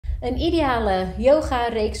Een ideale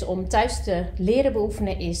yoga-reeks om thuis te leren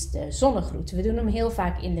beoefenen is de Zonnegroet. We doen hem heel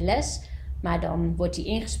vaak in de les, maar dan wordt hij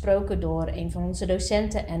ingesproken door een van onze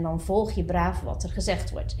docenten en dan volg je braaf wat er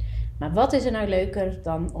gezegd wordt. Maar wat is er nou leuker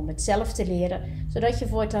dan om het zelf te leren, zodat je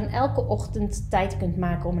voortaan elke ochtend tijd kunt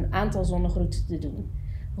maken om een aantal zonnegroeten te doen.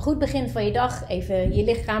 Een goed begin van je dag, even je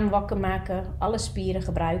lichaam wakker maken, alle spieren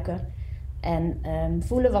gebruiken en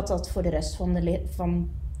voelen wat dat voor de rest van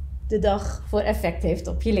de dag voor effect heeft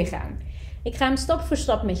op je lichaam. Ik ga hem stap voor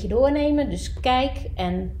stap met je doornemen, dus kijk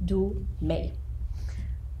en doe mee.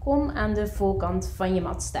 Kom aan de voorkant van je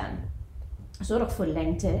mat staan. Zorg voor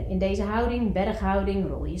lengte. In deze houding, berghouding,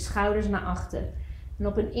 rol je schouders naar achter. En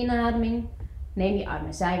op een inademing neem je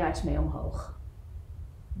armen zijwaarts mee omhoog.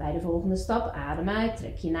 Bij de volgende stap adem uit,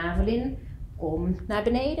 trek je navel in, kom naar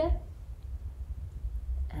beneden.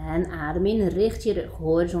 En adem in, richt je rug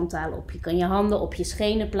horizontaal op. Je kan je handen op je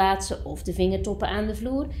schenen plaatsen of de vingertoppen aan de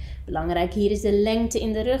vloer. Belangrijk hier is de lengte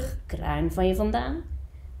in de rug, kruin van je vandaan.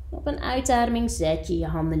 Op een uitademing zet je je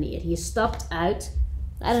handen neer. Je stapt uit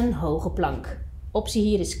naar een hoge plank. Optie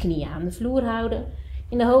hier is knieën aan de vloer houden.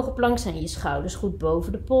 In de hoge plank zijn je schouders goed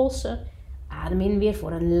boven de polsen. Adem in weer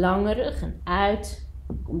voor een lange rug en uit.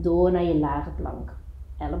 Kom door naar je lage plank.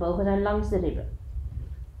 Ellebogen zijn langs de ribben.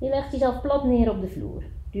 Je legt jezelf plat neer op de vloer.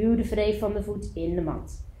 Duw de wreef van de voet in de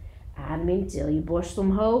mat. Adem in, til je borst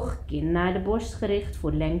omhoog, kin naar de borst gericht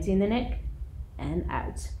voor lengte in de nek. En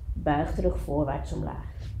uit. Buig terug voorwaarts omlaag.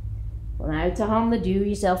 Vanuit de handen duw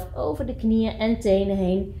jezelf over de knieën en tenen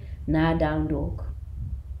heen naar down dog.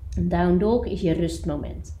 Een down dog is je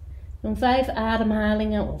rustmoment. Zo'n 5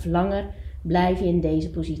 ademhalingen of langer blijf je in deze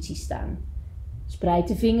positie staan. Spreid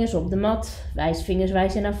de vingers op de mat, wijsvingers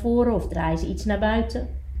wijzen naar voren of draai ze iets naar buiten.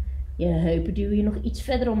 Je heupen duw je nog iets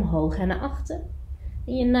verder omhoog en naar achter.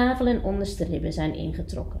 En je navel en onderste ribben zijn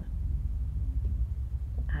ingetrokken.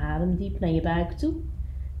 Adem diep naar je buik toe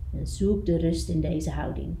en zoek de rust in deze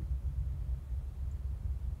houding.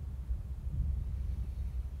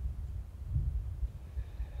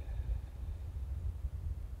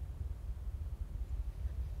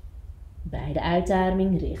 Bij de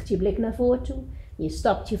uitademing richt je blik naar voren toe. Je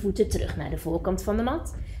stapt je voeten terug naar de voorkant van de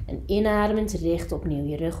mat. En inademend richt opnieuw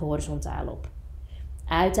je rug horizontaal op.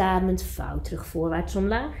 Uitademend vouw terug voorwaarts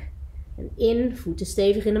omlaag. En in, voeten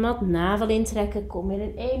stevig in de mat, navel intrekken. Kom weer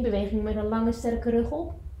in 1 beweging met een lange sterke rug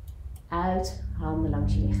op. Uit, handen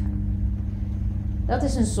langs je lichaam. Dat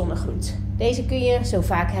is een zonnegroet. Deze kun je zo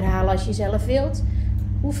vaak herhalen als je zelf wilt.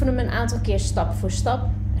 Oefen hem een aantal keer stap voor stap.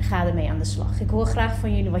 En ga ermee aan de slag. Ik hoor graag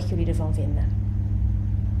van jullie wat jullie ervan vinden.